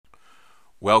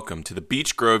Welcome to the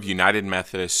Beech Grove United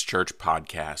Methodist Church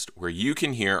podcast, where you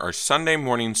can hear our Sunday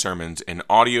morning sermons in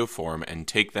audio form and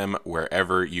take them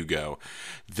wherever you go.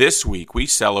 This week, we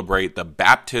celebrate the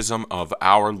Baptism of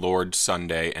Our Lord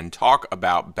Sunday and talk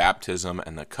about baptism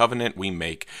and the covenant we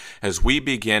make as we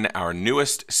begin our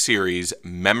newest series,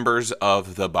 Members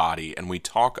of the Body, and we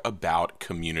talk about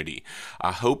community.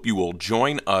 I hope you will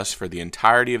join us for the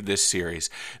entirety of this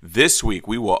series. This week,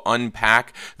 we will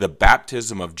unpack the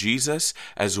baptism of Jesus,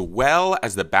 as well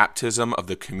as the baptism of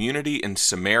the community in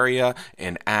Samaria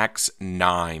in Acts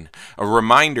 9. A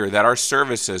reminder that our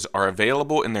services are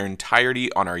available in their entirety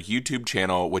on our YouTube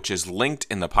channel, which is linked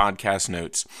in the podcast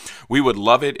notes. We would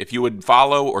love it if you would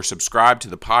follow or subscribe to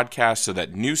the podcast so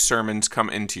that new sermons come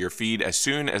into your feed as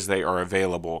soon as they are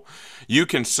available. You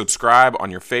can subscribe on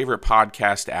your favorite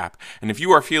podcast app, and if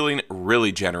you are feeling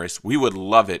really generous, we would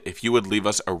love it if you would leave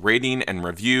us a rating and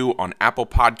review on Apple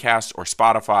Podcasts or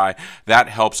Spotify. That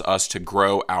helps us to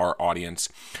grow our audience.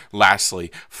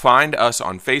 Lastly, find us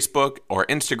on Facebook or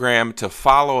Instagram to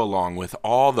follow along with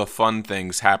all the fun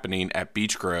things happening at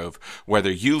Beech Grove, whether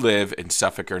you live in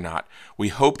Suffolk or not. We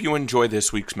hope you enjoy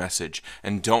this week's message,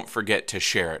 and don't forget to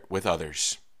share it with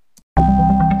others.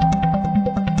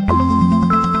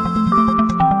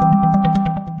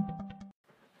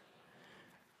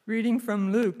 Reading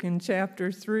from Luke in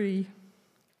chapter 3,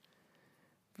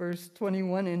 verse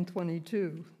 21 and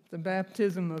 22, the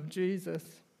baptism of Jesus.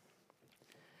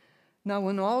 Now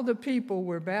when all the people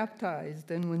were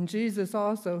baptized, and when Jesus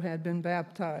also had been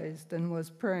baptized and was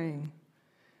praying,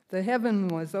 the heaven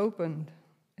was opened,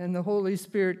 and the Holy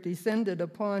Spirit descended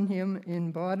upon him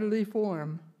in bodily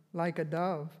form like a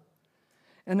dove.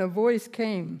 And a voice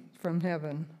came from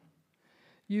heaven,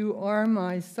 "You are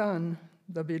my Son,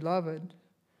 the beloved.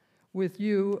 With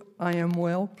you I am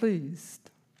well pleased."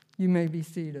 You may be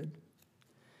seated.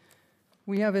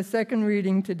 We have a second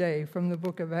reading today from the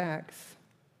book of Acts.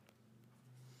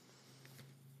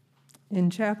 In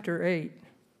chapter 8,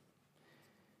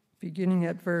 beginning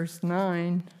at verse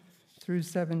 9 through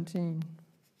 17.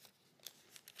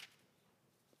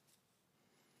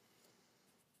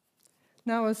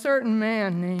 Now a certain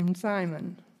man named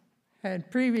Simon had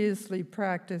previously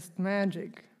practiced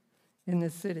magic in the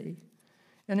city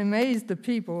and amazed the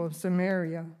people of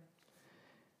Samaria,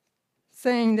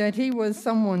 saying that he was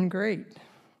someone great.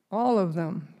 All of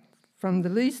them, from the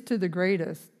least to the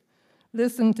greatest,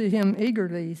 listened to him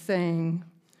eagerly, saying,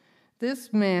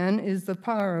 "This man is the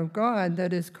power of God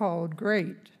that is called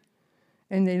great."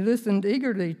 And they listened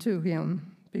eagerly to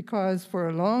him, because for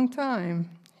a long time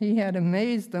he had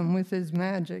amazed them with his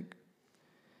magic.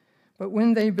 But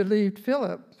when they believed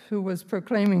Philip, who was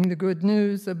proclaiming the good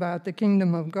news about the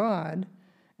kingdom of God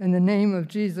and the name of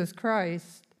Jesus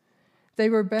Christ, they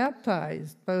were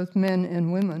baptized, both men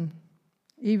and women.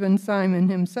 Even Simon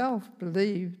himself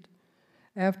believed.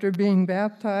 After being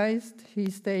baptized,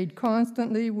 he stayed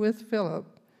constantly with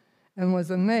Philip and was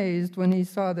amazed when he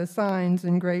saw the signs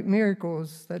and great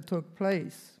miracles that took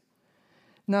place.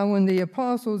 Now when the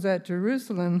apostles at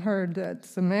Jerusalem heard that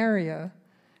Samaria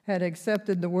had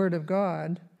accepted the word of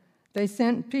God, they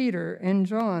sent Peter and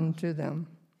John to them.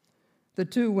 The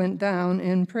two went down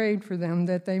and prayed for them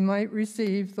that they might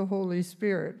receive the Holy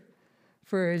Spirit,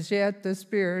 for as yet the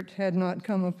Spirit had not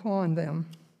come upon them.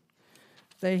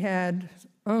 They had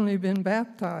only been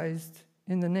baptized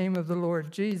in the name of the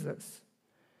Lord Jesus.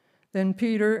 Then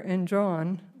Peter and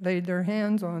John laid their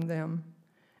hands on them,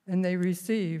 and they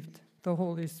received the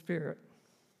Holy Spirit.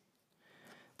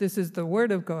 This is the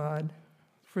word of God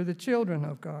for the children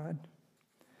of God.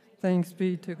 Thanks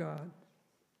be to God.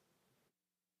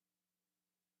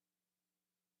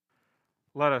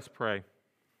 Let us pray.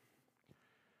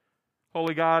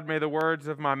 Holy God, may the words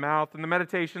of my mouth and the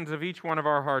meditations of each one of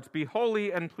our hearts be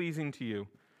holy and pleasing to you,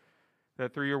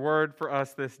 that through your word for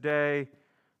us this day,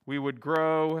 we would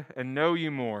grow and know you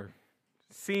more,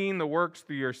 seeing the works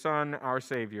through your Son, our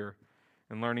Savior,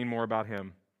 and learning more about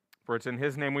him. For it's in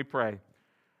his name we pray.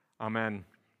 Amen.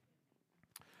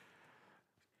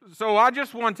 So I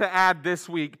just want to add this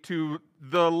week to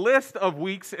the list of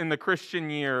weeks in the Christian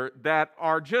year that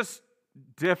are just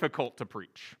difficult to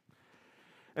preach.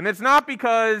 And it's not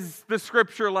because the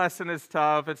scripture lesson is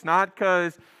tough. It's not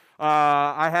because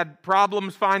I had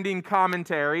problems finding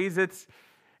commentaries. It's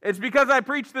because I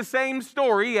preach the same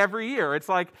story every year. It's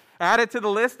like add it to the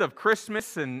list of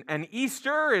Christmas and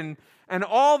Easter and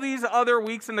all these other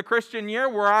weeks in the Christian year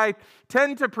where I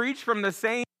tend to preach from the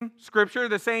same scripture,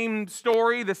 the same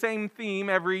story, the same theme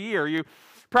every year. You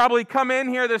probably come in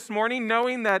here this morning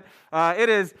knowing that it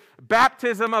is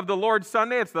Baptism of the Lord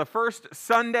Sunday. It's the first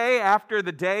Sunday after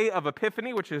the day of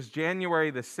Epiphany, which is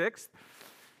January the 6th.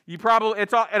 It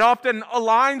often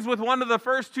aligns with one of the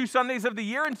first 2 Sundays of the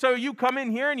year, and so you come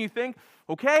in here and you think,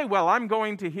 okay, well, I'm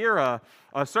going to hear a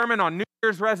sermon on New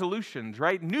Year's resolutions,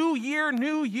 right? New year,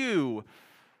 new you.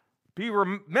 Be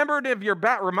reminded of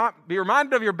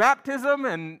your baptism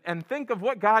and think of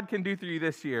what God can do through you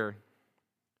this year.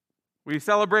 We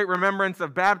celebrate remembrance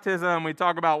of baptism. We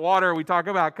talk about water. We talk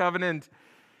about covenant.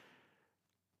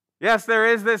 Yes, there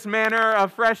is this manner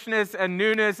of freshness and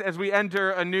newness as we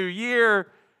enter a new year.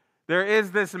 There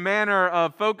is this manner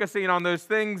of focusing on those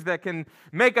things that can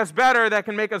make us better, that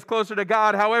can make us closer to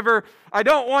God. However, I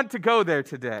don't want to go there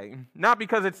today. Not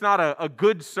because it's not a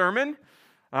good sermon.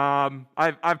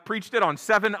 I've preached it on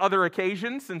 7 other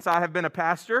occasions since I have been a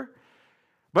pastor.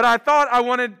 But I felt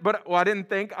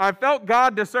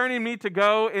God discerning me to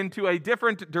go into a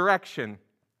different direction.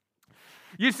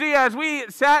 You see, as we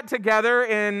sat together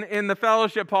in the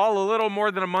fellowship hall a little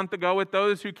more than a month ago with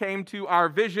those who came to our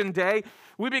Vision Day,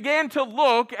 we began to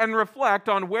look and reflect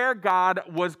on where God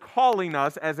was calling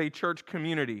us as a church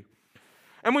community.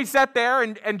 And we sat there,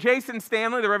 and Jason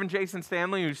Stanley, the Reverend Jason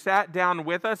Stanley, who sat down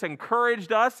with us,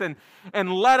 encouraged us and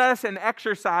led us in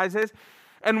exercises.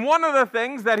 And one of the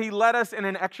things that he led us in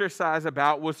an exercise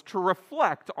about was to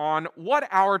reflect on what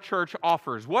our church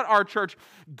offers, what our church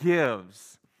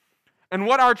gives, and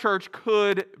what our church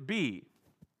could be.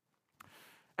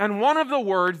 And one of the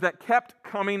words that kept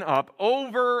coming up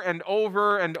over and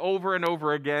over and over and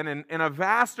over again in a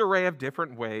vast array of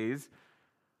different ways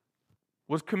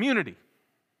was community.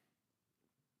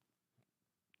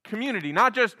 Community,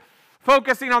 not just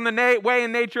focusing on the way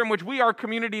and nature in which we are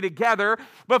community together,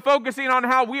 but focusing on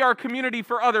how we are community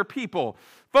for other people,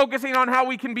 focusing on how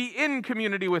we can be in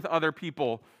community with other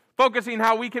people, focusing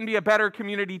how we can be a better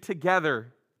community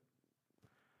together.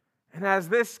 And as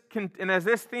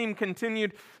this theme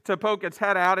continued to poke its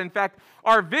head out, in fact,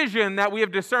 our vision that we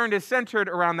have discerned is centered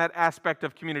around that aspect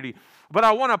of community. But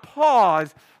I want to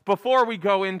pause before we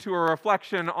go into a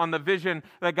reflection on the vision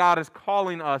that God is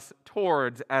calling us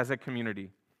towards as a community.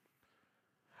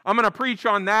 I'm going to preach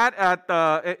on that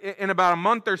in about a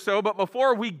month or so, but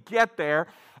before we get there,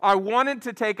 I wanted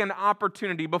to take an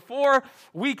opportunity. Before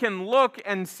we can look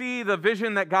and see the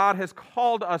vision that God has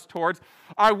called us towards,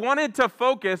 I wanted to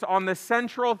focus on the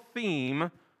central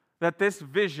theme that this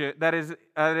vision that is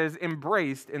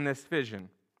embraced in this vision.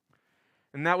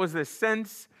 And that was the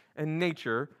sense and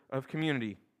nature of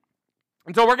community.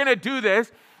 And so we're going to do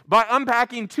this by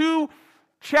unpacking 2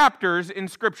 chapters in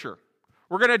Scripture.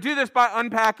 We're going to do this by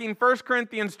unpacking 1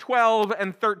 Corinthians 12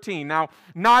 and 13. Now,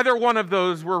 neither one of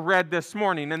those were read this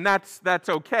morning, and that's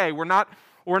okay. We're not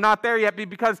there yet,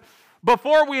 because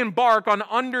before we embark on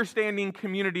understanding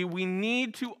community, we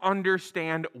need to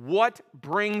understand what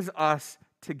brings us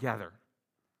together.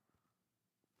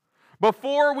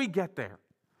 Before we get there,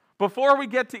 before we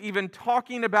get to even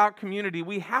talking about community,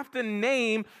 we have to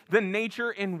name the nature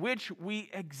in which we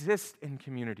exist in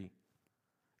community.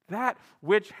 That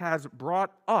which has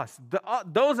brought us,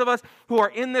 those of us who are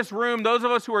in this room, those of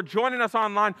us who are joining us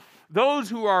online, those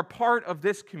who are part of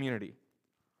this community.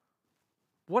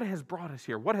 What has brought us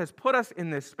here? What has put us in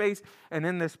this space and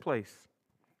in this place?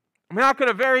 I mean, I could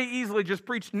have very easily just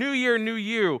preached New Year, New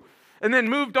You, and then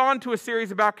moved on to a series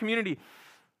about community.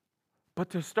 But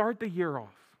to start the year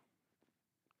off,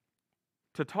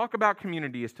 to talk about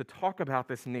community is to talk about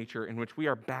this nature in which we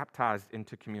are baptized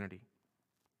into community.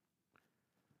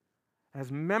 As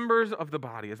members of the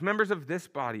body, as members of this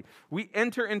body, we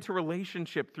enter into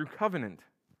relationship through covenant.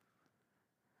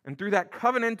 And through that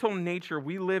covenantal nature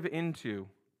we live into,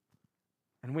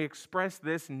 and we express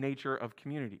this nature of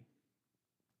community.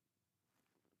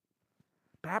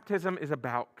 Baptism is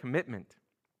about commitment.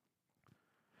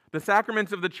 The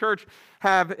sacraments of the church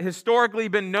have historically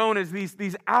been known as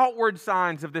these outward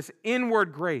signs of this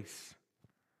inward grace,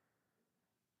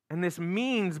 and this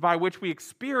means by which we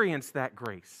experience that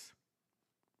grace.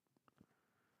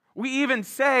 We even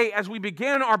say, as we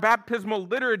begin our baptismal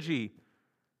liturgy,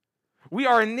 we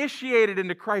are initiated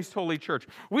into Christ's holy church.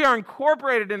 We are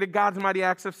incorporated into God's mighty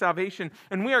acts of salvation,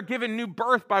 and we are given new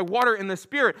birth by water in the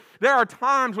Spirit. There are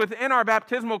times within our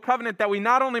baptismal covenant that we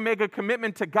not only make a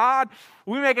commitment to God,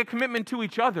 we make a commitment to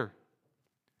each other.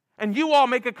 And you all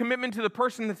make a commitment to the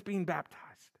person that's being baptized.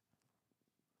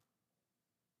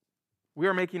 We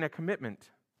are making a commitment,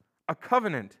 a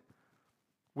covenant,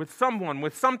 with someone,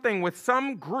 with something, with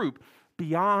some group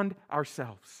beyond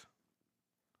ourselves.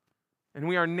 And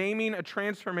we are naming a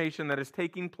transformation that is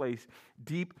taking place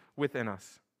deep within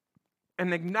us,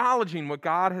 and acknowledging what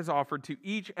God has offered to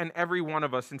each and every one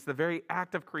of us since the very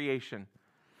act of creation.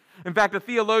 In fact, a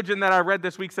theologian that I read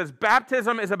this week says,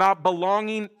 baptism is about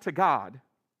belonging to God.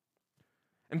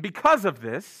 And because of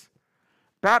this,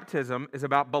 baptism is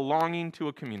about belonging to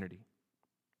a community.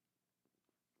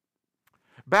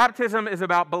 Baptism is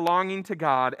about belonging to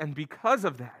God, and because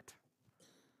of that,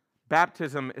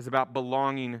 baptism is about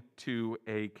belonging to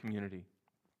a community.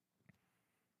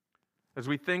 As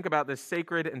we think about this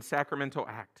sacred and sacramental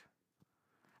act,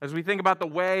 as we think about the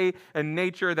way and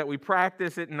nature that we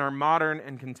practice it in our modern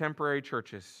and contemporary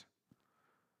churches,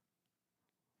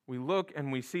 we look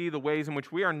and we see the ways in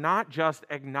which we are not just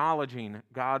acknowledging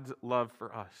God's love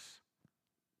for us,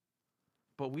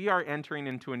 but we are entering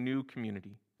into a new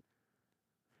community.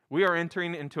 We are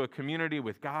entering into a community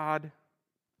with God,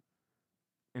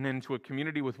 and into a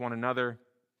community with one another,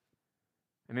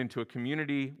 and into a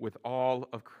community with all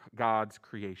of God's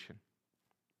creation.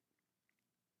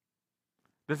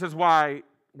 This is why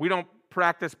we don't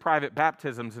practice private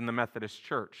baptisms in the Methodist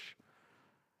Church.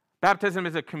 Baptism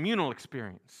is a communal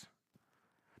experience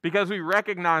because we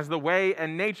recognize the way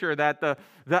and nature that the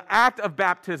act of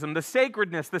baptism, the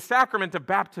sacredness, the sacrament of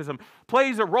baptism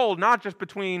plays a role not just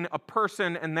between a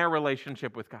person and their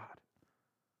relationship with God,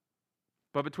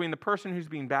 but between the person who's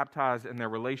being baptized and their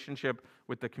relationship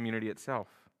with the community itself.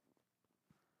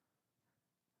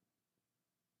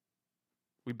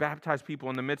 We baptize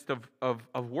people in the midst of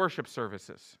worship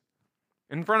services,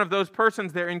 in front of those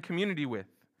persons they're in community with.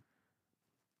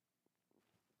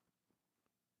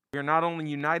 We are not only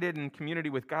united in community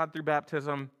with God through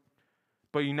baptism,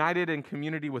 but united in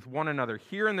community with one another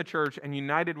here in the church and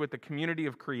united with the community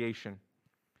of creation.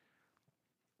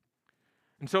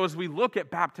 And so as we look at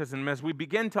baptism, as we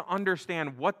begin to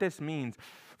understand what this means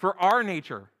for our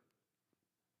nature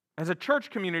as a church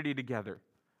community together,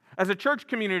 as a church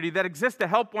community that exists to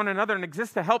help one another and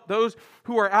exists to help those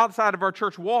who are outside of our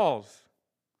church walls,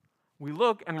 we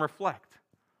look and reflect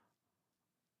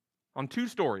on two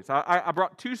stories. I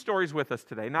brought two stories with us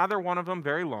today, neither one of them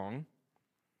very long.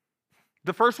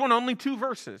 The first one, only 2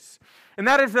 verses, and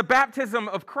that is the baptism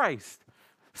of Christ.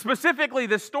 Specifically,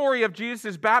 the story of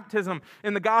Jesus' baptism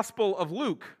in the Gospel of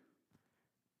Luke.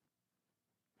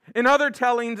 In other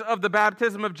tellings of the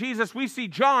baptism of Jesus, we see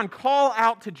John call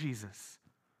out to Jesus.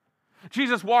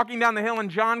 Jesus walking down the hill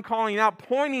and John calling out,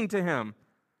 pointing to him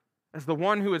as the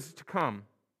one who is to come.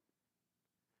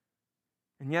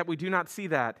 And yet we do not see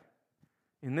that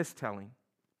in this telling.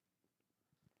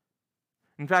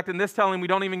 In fact, in this telling, we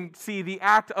don't even see the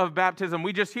act of baptism.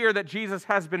 We just hear that Jesus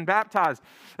has been baptized,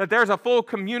 that there's a full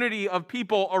community of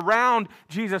people around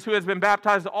Jesus who has been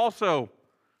baptized also.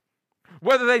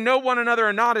 Whether they know one another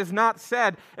or not is not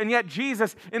said, and yet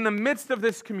Jesus, in the midst of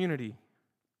this community,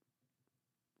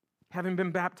 having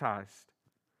been baptized,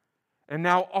 and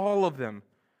now all of them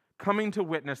coming to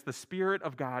witness the Spirit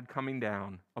of God coming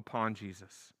down upon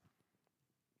Jesus.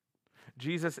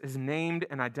 Jesus is named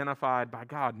and identified by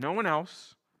God. No one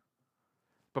else,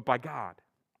 but by God.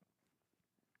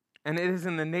 And it is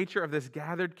in the nature of this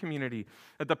gathered community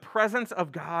that the presence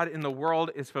of God in the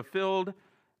world is fulfilled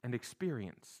and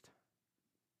experienced.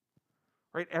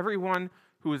 Right? Everyone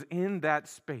who was in that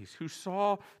space, who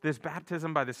saw this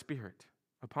baptism by the Spirit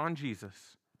upon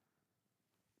Jesus,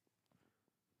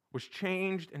 was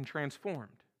changed and transformed.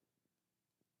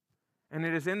 And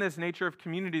it is in this nature of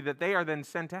community that they are then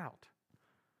sent out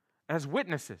as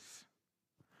witnesses,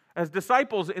 as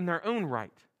disciples in their own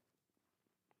right.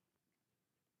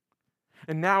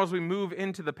 And now as we move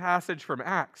into the passage from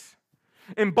Acts,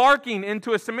 embarking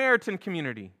into a Samaritan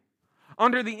community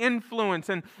under the influence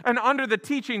and under the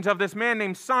teachings of this man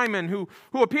named Simon, who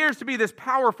appears to be this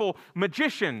powerful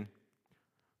magician,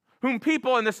 whom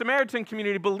people in the Samaritan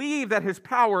community believe that his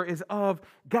power is of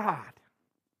God.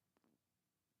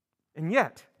 And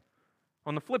yet,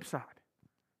 on the flip side,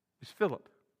 is Philip,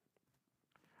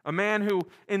 a man who,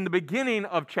 in the beginning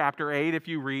of chapter 8, if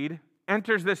you read,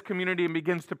 enters this community and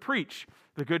begins to preach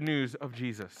the good news of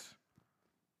Jesus.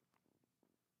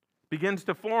 Begins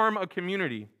to form a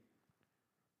community.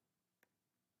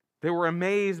 They were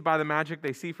amazed by the magic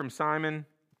they see from Simon.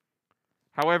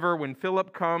 However, when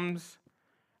Philip comes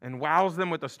and wows them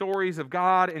with the stories of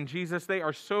God and Jesus, they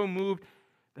are so moved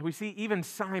that we see even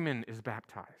Simon is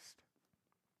baptized.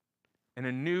 And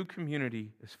a new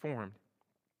community is formed.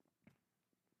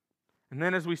 And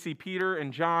then as we see Peter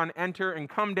and John enter and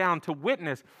come down to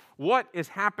witness what is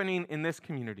happening in this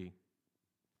community,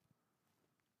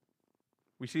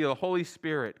 we see the Holy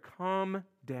Spirit come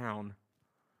down,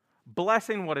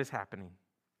 blessing what is happening.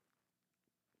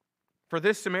 For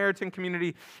this Samaritan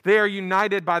community, they are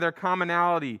united by their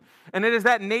commonality. And it is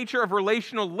that nature of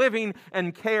relational living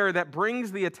and care that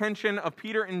brings the attention of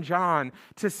Peter and John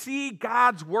to see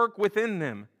God's work within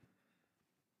them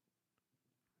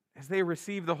as they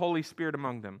receive the Holy Spirit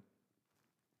among them.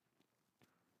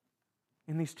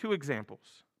 in these two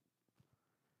examples.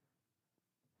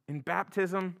 In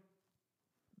baptism,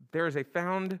 there is a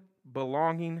found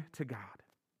belonging to God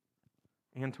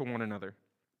and to one another.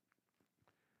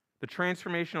 The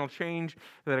transformational change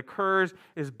that occurs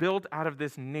is built out of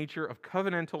this nature of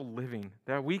covenantal living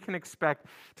that we can expect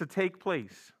to take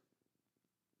place.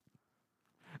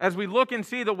 As we look and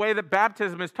see the way that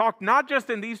baptism is talked, not just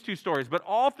in these two stories, but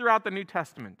all throughout the New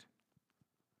Testament,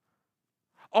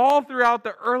 all throughout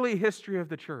the early history of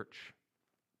the church,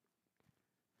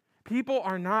 people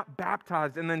are not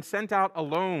baptized and then sent out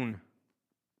alone.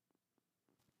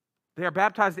 They are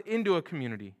baptized into a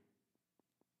community.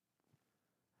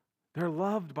 They're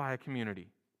loved by a community.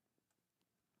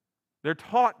 They're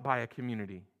taught by a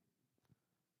community.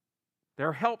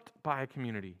 They're helped by a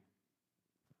community.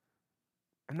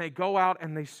 And they go out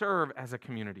and they serve as a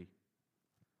community.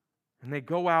 And they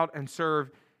go out and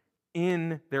serve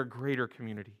in their greater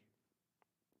community.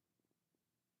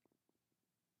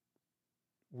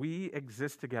 We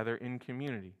exist together in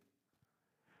community.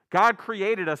 God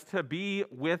created us to be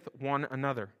with one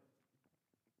another.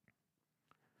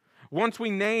 Once we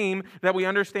name that we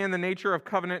understand the nature of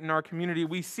covenant in our community,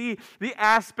 we see the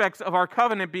aspects of our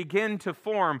covenant begin to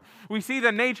form. We see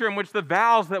the nature in which the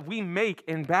vows that we make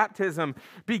in baptism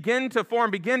begin to form,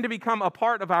 begin to become a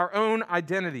part of our own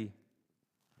identity.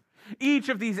 Each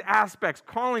of these aspects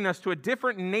calling us to a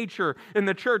different nature in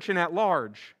the church and at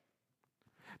large.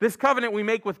 This covenant we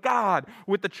make with God,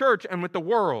 with the church, and with the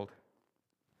world.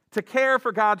 To care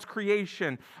for God's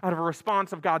creation out of a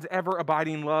response of God's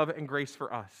ever-abiding love and grace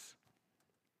for us.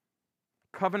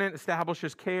 Covenant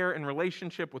establishes care and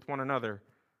relationship with one another.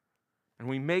 And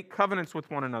we make covenants with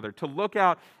one another to look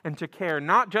out and to care,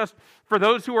 not just for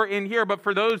those who are in here, but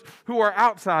for those who are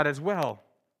outside as well.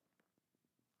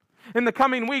 In the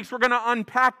coming weeks, we're going to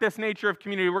unpack this nature of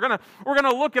community. We're going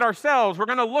to look at ourselves. We're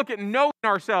going to look at knowing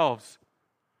ourselves.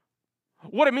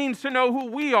 What it means to know who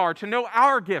we are, to know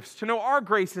our gifts, to know our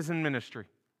graces in ministry.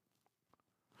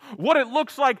 What it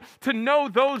looks like to know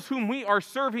those whom we are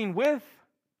serving with.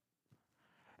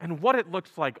 And what it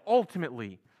looks like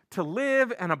ultimately to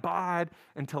live and abide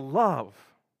and to love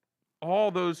all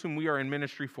those whom we are in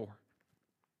ministry for.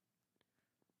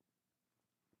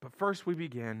 But first we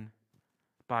begin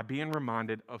by being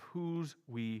reminded of whose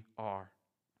we are.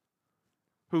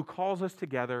 Who calls us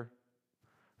together,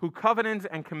 who covenants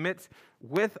and commits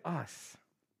with us.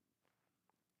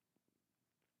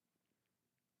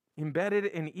 Embedded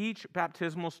in each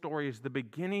baptismal story is the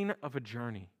beginning of a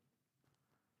journey.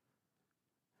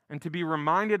 And to be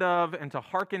reminded of and to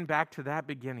hearken back to that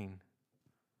beginning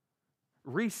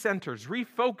recenters,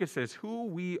 refocuses who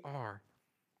we are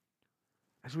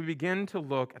as we begin to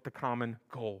look at the common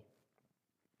goal.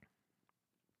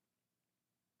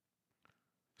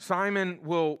 Simon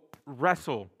will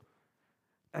wrestle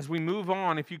as we move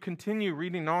on. If you continue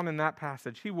reading on in that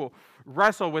passage, he will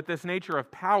wrestle with this nature of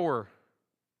power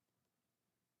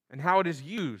and how it is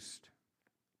used,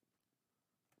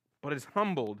 but is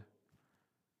humbled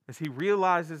as he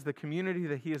realizes the community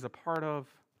that he is a part of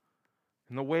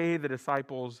and the way the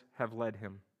disciples have led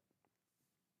him.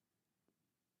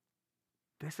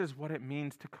 This is what it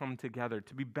means to come together,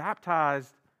 to be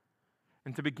baptized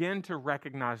and to begin to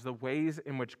recognize the ways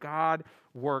in which God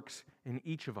works in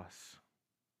each of us.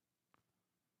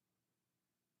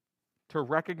 To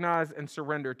recognize and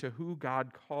surrender to who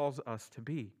God calls us to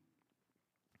be.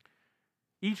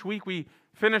 Each week we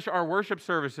finish our worship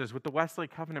services with the Wesley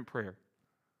Covenant Prayer.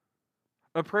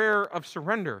 A prayer of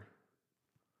surrender,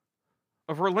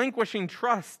 of relinquishing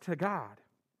trust to God.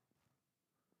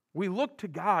 We look to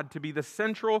God to be the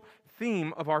central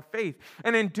theme of our faith,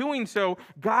 and in doing so,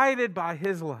 guided by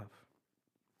His love.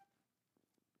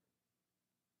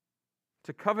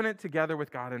 To covenant together with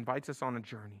God invites us on a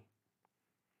journey,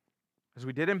 as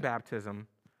we did in baptism,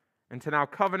 and to now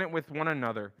covenant with one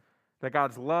another, that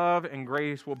God's love and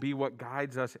grace will be what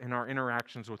guides us in our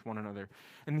interactions with one another.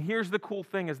 And here's the cool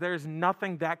thing, is there is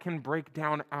nothing that can break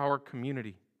down our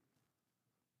community.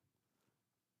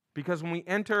 Because when we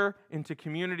enter into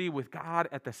community with God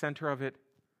at the center of it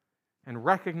and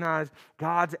recognize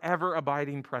God's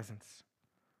ever-abiding presence,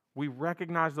 we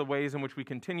recognize the ways in which we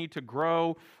continue to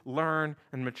grow, learn,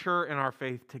 and mature in our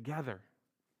faith together.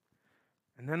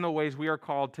 And then the ways we are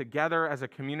called together as a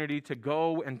community to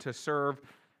go and to serve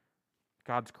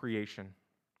God's creation.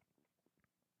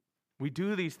 We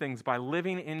do these things by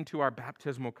living into our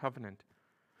baptismal covenant,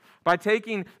 by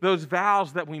taking those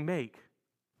vows that we make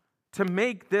to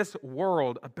make this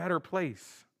world a better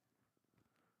place,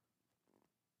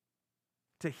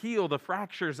 to heal the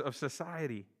fractures of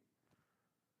society,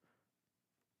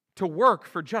 to work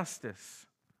for justice,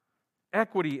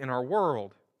 equity in our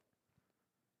world,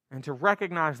 and to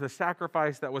recognize the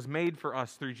sacrifice that was made for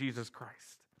us through Jesus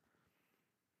Christ,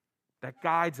 that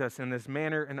guides us in this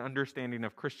manner and understanding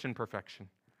of Christian perfection.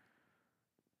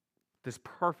 This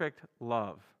perfect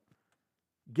love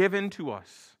given to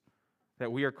us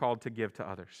that we are called to give to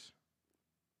others.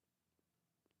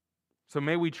 So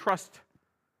may we trust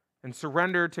and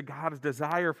surrender to God's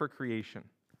desire for creation.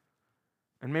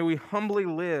 And may we humbly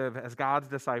live as God's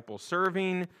disciples,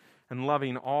 serving and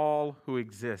loving all who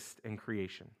exist in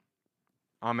creation.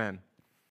 Amen.